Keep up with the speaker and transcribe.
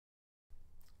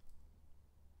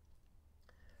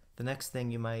The next thing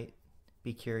you might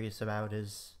be curious about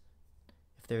is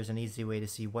if there's an easy way to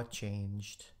see what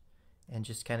changed and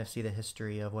just kind of see the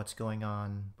history of what's going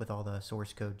on with all the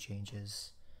source code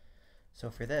changes.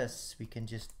 So for this, we can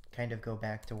just kind of go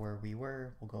back to where we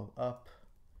were. We'll go up,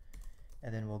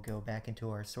 and then we'll go back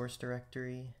into our source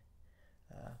directory.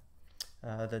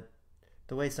 The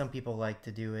way some people like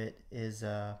to do it is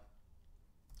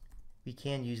we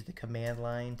can use the command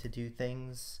line to do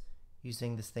things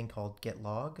using this thing called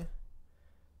getlog.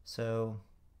 So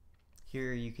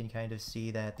here you can kind of see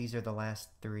that these are the last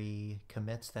 3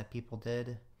 commits that people did.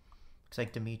 Looks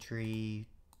like Dimitri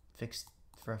fixed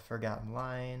for a forgotten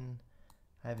line,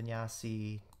 Ivan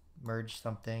Yassi merged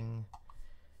something,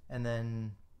 and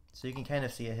then so you can kind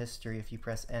of see a history if you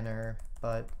press enter,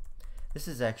 but this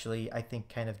is actually, I think,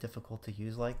 kind of difficult to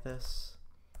use like this.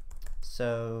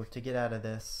 So to get out of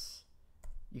this,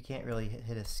 you can't really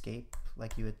hit escape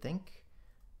like you would think,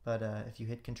 but if you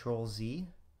hit Control Z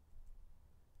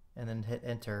and then hit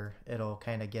enter, it'll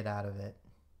kind of get out of it.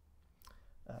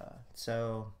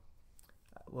 So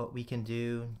what we can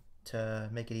do to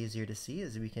make it easier to see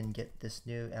is we can get this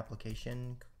new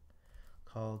application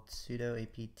called sudo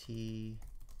apt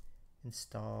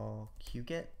install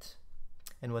qget.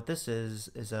 And what this is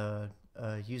a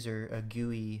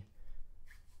GUI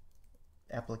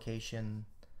application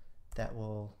that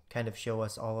will kind of show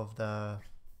us all of the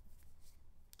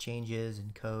changes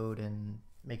in code and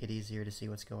make it easier to see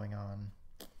what's going on.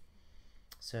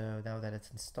 So now that it's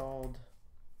installed,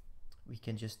 we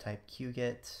can just type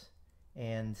qget,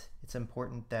 and it's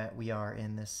important that we are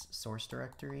in this source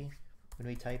directory when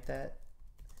we type that.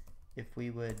 If we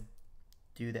would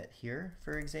do that here,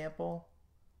 for example,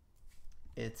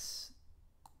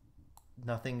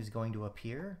 nothing's going to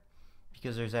appear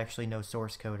because there's actually no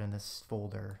source code in this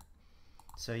folder.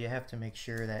 So you have to make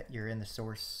sure that you're in the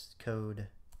source code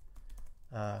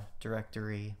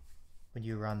directory when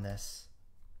you run this.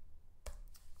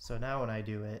 So now when I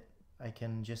do it, I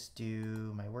can just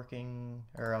do my working,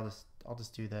 or I'll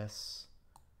just do this,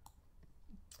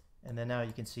 and then now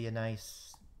you can see a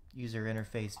nice user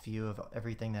interface view of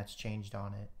everything that's changed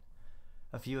on it.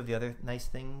 A few of the other nice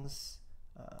things,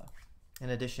 in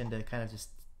addition to kind of just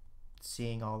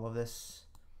seeing all of this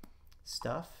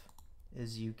stuff,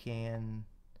 is you can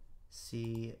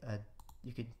see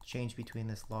you could change between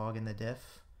this log and the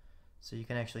diff, so you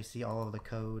can actually see all of the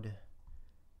code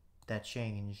that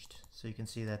changed. So you can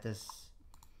see that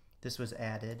this was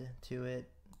added to it,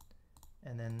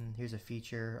 and then here's a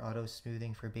feature, auto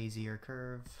smoothing for Bezier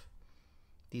curve.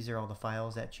 These are all the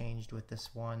files that changed with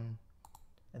this one,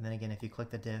 and then again if you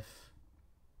click the diff,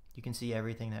 you can see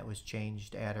everything that was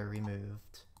changed, add, or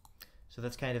removed. So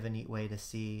that's kind of a neat way to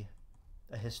see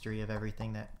a history of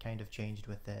everything that kind of changed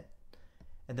with it.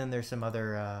 And then there's some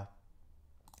other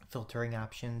filtering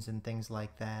options and things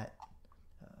like that.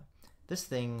 This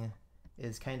thing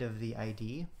is kind of the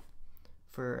ID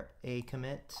for a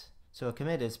commit. So a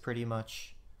commit is pretty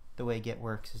much the way Git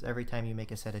works, is every time you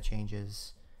make a set of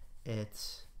changes, it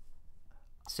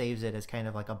saves it as kind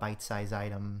of like a bite-sized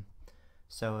item.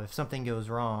 So if something goes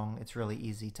wrong, it's really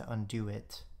easy to undo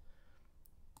it.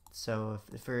 So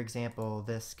if, for example,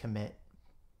 this commit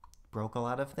broke a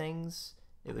lot of things,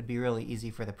 it would be really easy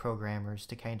for the programmers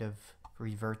to kind of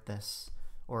revert this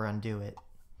or undo it.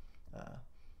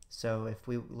 So if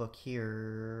we look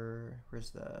here, where's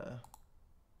the,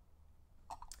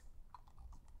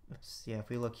 oops, yeah, if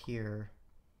we look here,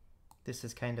 this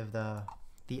is kind of the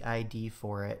ID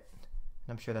for it.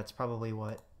 And I'm sure that's probably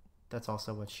that's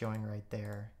also what's showing right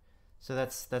there. So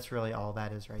that's really all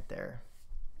that is right there.